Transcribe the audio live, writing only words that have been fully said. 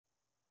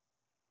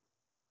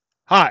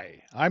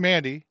Hi, I'm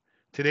Andy.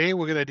 Today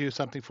we're going to do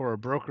something for our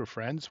broker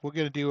friends. We're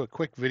going to do a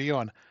quick video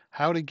on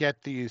how to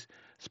get these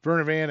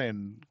Sprinter van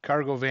and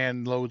cargo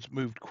van loads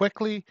moved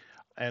quickly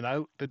and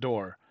out the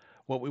door.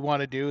 What we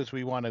want to do is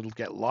we want to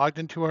get logged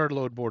into our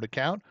load board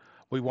account.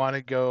 We want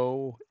to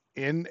go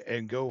in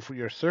and go for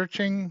your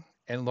searching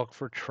and look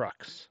for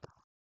trucks.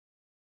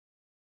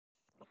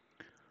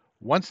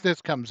 Once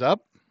this comes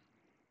up,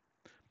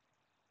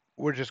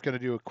 we're just going to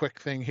do a quick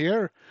thing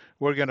here.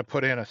 We're going to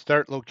put in a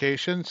start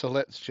location. So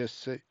let's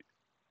just see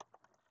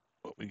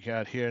what we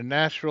got here,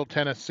 Nashville,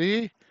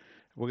 Tennessee.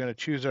 We're going to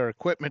choose our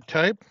equipment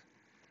type.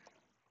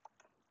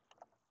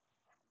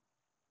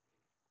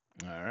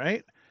 All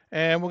right.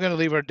 And we're going to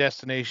leave our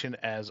destination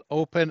as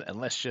open,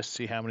 and let's just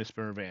see how many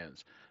Sprinter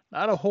vans.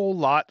 Not a whole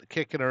lot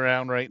kicking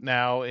around right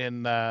now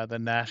in the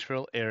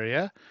Nashville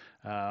area.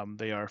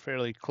 They are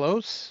fairly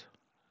close.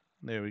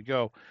 There we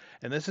go.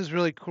 And this is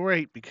really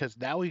great because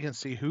now we can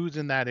see who's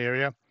in that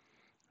area,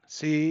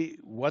 see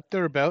what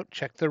they're about,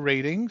 check the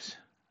ratings.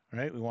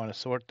 Right. We want to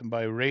sort them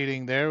by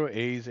rating there.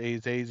 A's,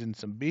 A's, A's, and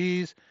some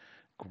B's.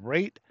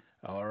 Great.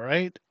 All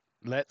right.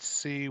 Let's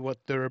see what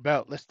they're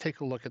about. Let's take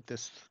a look at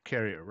this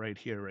carrier right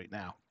here, right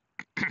now.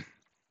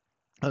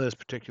 Now, this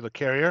particular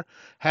carrier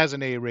has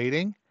an A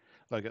rating.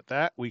 Look at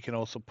that. We can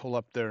also pull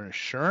up their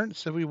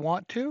insurance if we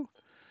want to.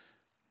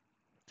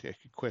 Take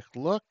a quick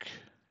look.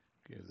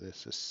 Give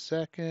this a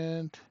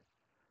second.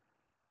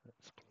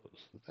 Let's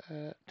close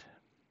that.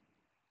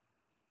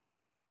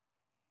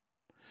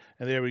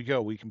 And there we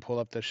go. We can pull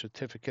up their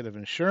certificate of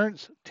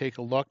insurance, take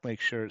a look, make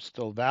sure it's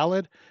still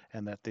valid,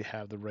 and that they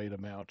have the right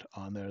amount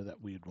on there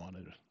that we'd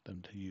wanted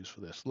them to use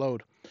for this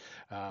load.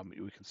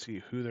 We can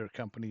see who their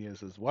company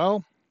is as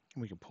well.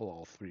 We can pull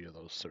all three of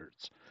those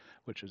certs,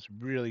 which is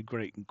really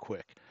great and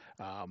quick.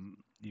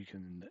 You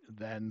can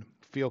then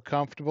feel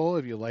comfortable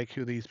if you like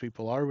who these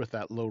people are with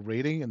that low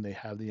rating and they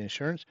have the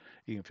insurance.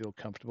 You can feel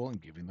comfortable in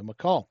giving them a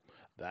call.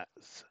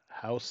 That's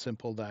how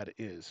simple that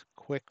is.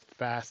 Quick,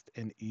 fast,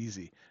 and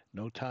easy.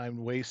 No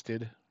time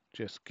wasted.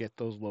 Just get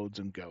those loads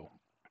and go.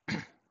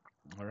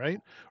 All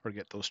right? Or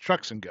get those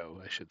trucks and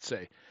go, I should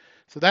say.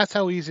 So that's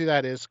how easy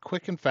that is.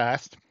 Quick and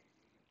fast.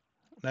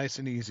 Nice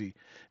and easy.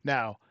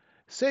 Now,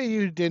 say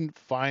you didn't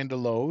find a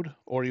load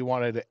or you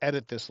wanted to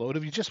edit this load.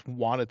 If you just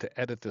wanted to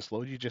edit this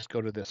load, you just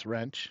go to this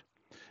wrench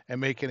and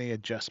make any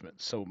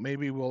adjustments. So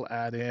maybe we'll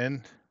add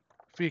in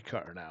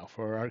VCAR now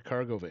for our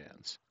cargo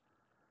vans.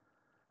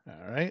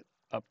 All right,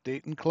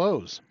 update and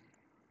close.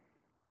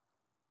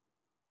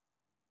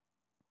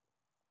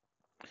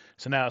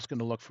 So now it's going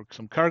to look for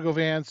some cargo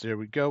vans. There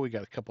we go. We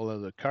got a couple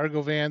of the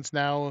cargo vans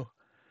now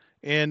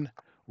in.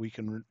 We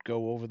can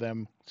go over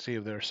them, see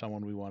if there's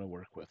someone we want to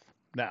work with.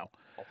 Now,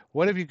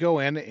 what if you go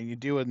in and you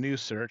do a new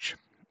search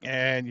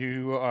and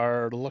you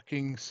are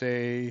looking,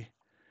 say,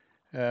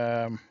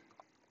 um,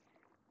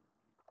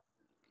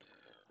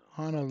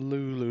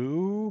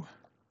 Honolulu,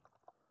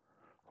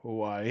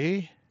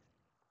 Hawaii,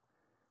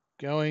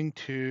 going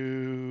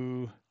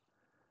to,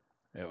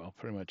 yeah, well,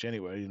 pretty much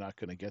anywhere. You're not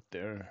going to get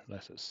there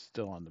unless it's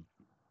still on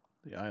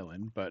the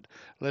island. But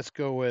let's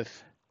go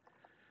with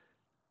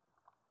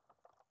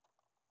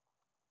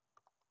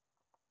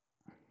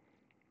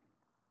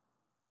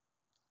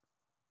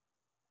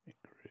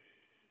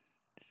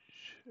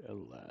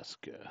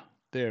Alaska.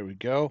 There we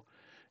go.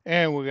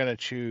 And we're going to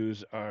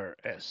choose our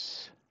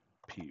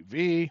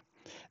SPV.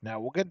 Now,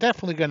 we're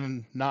definitely going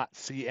to not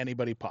see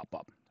anybody pop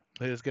up.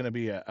 There's going to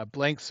be a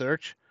blank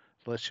search.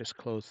 So let's just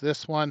close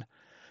this one.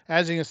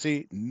 As you can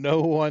see,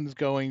 no one's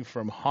going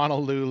from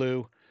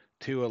Honolulu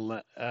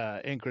to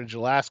Anchorage,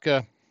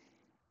 Alaska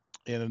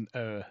in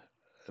a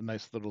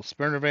nice little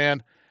Sprinter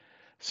van.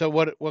 So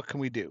what can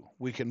we do?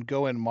 We can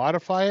go and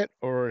modify it,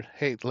 or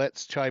hey,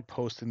 let's try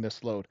posting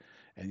this load.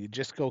 And you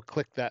just go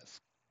click that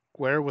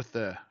square with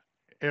the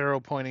arrow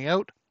pointing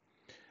out,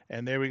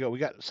 and there we go. We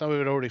got some of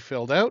it already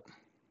filled out.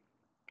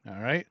 All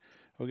right.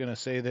 We're going to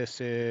say this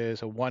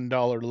is a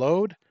 $1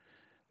 load,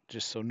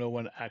 just so no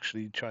one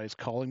actually tries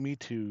calling me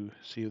to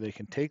see if they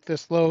can take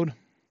this load.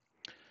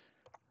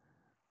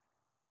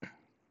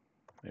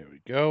 There we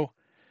go.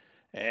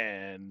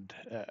 And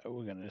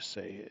we're going to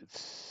say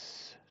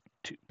it's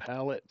 2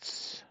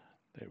 pallets.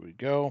 There we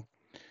go.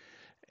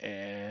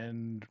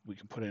 And we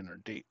can put in our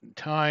date and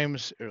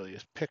times,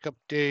 earliest pickup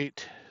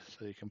date,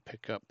 so you can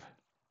pick up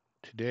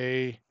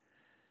today.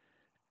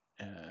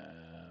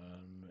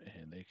 And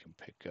they can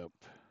pick up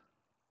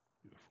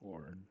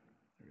before.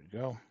 There we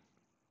go.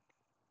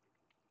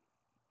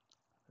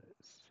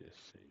 Let's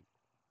just say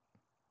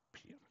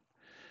PM.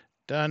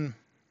 Done.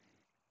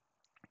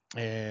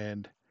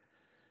 And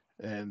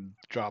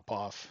drop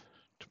off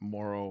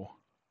tomorrow.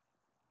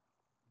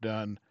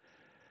 Done.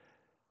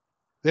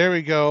 There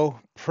we go.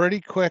 Pretty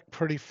quick,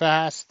 pretty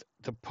fast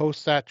to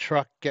post that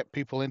truck, get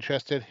people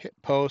interested. Hit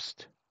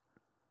post.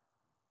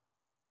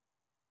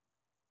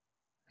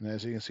 And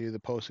as you can see, the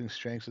posting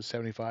strength is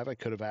 75. I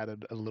could have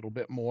added a little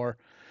bit more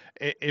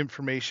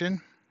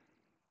information.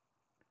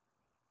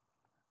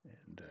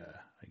 And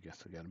I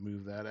guess I got to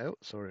move that out.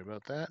 Sorry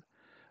about that.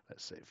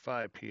 Let's say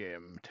 5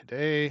 p.m.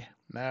 today.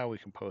 Now we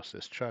can post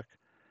this truck.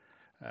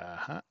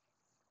 Uh-huh.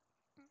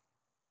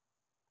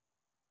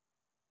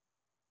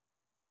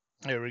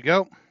 There we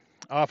go.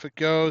 Off it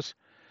goes.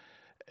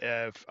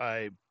 If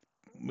I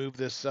move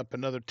this up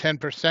another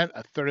 10%,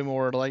 a 30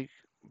 more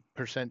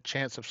percent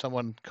chance of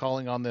someone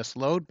calling on this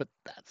load, but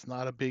that's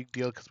not a big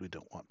deal because we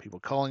don't want people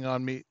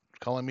calling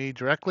me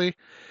directly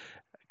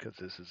because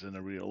this isn't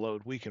a real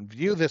load. We can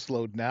view this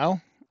load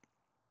now.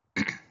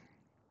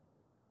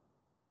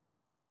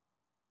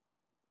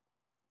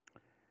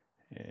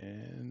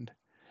 And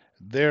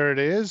there it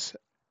is.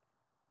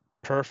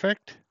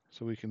 Perfect.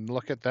 So we can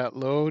look at that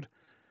load.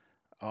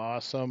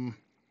 Awesome.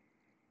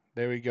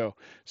 There we go.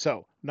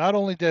 So not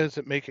only does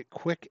it make it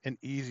quick and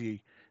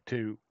easy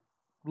to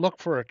look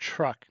for a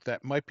truck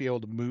that might be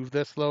able to move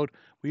this load,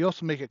 we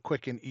also make it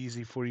quick and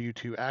easy for you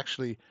to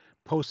actually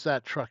post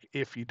that truck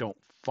if you don't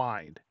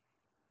find,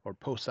 or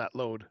post that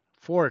load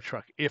for a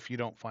truck if you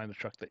don't find the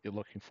truck that you're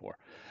looking for.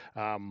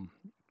 Um,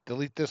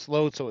 Delete this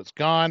load so it's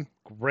gone.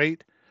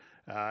 Great.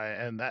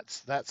 And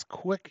that's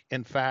quick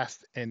and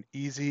fast and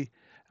easy.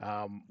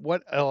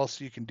 What else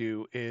you can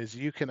do is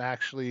you can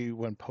actually,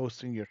 when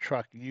posting your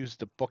truck, use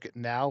the Book It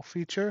Now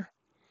feature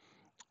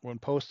when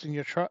posting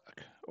your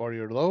truck or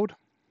your load,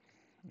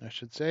 I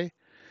should say.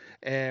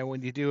 And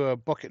when you do a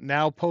Book It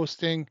Now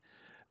posting,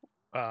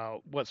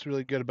 what's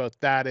really good about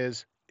that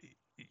is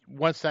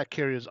once that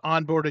carrier is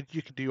onboarded,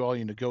 you can do all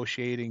your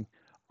negotiating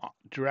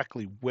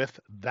directly with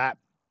that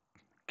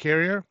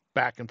carrier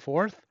back and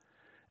forth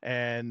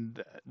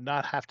and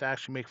not have to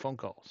actually make phone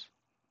calls.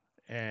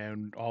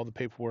 And all the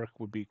paperwork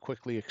would be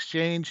quickly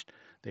exchanged.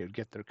 They would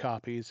get their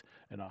copies,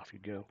 and off you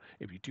go.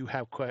 If you do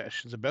have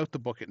questions about the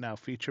Book It Now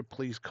feature,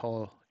 please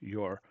call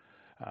your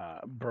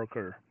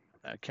broker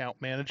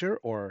account manager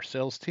or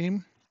sales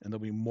team, and they'll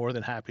be more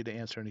than happy to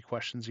answer any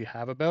questions you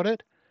have about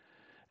it.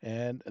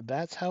 And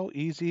that's how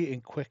easy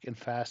and quick and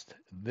fast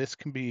this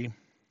can be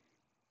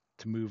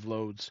to move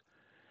loads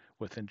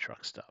within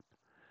Truckstop.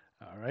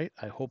 All right,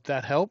 I hope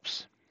that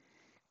helps,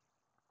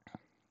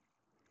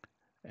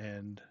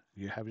 and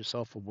you have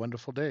yourself a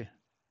wonderful day.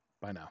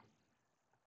 Bye now.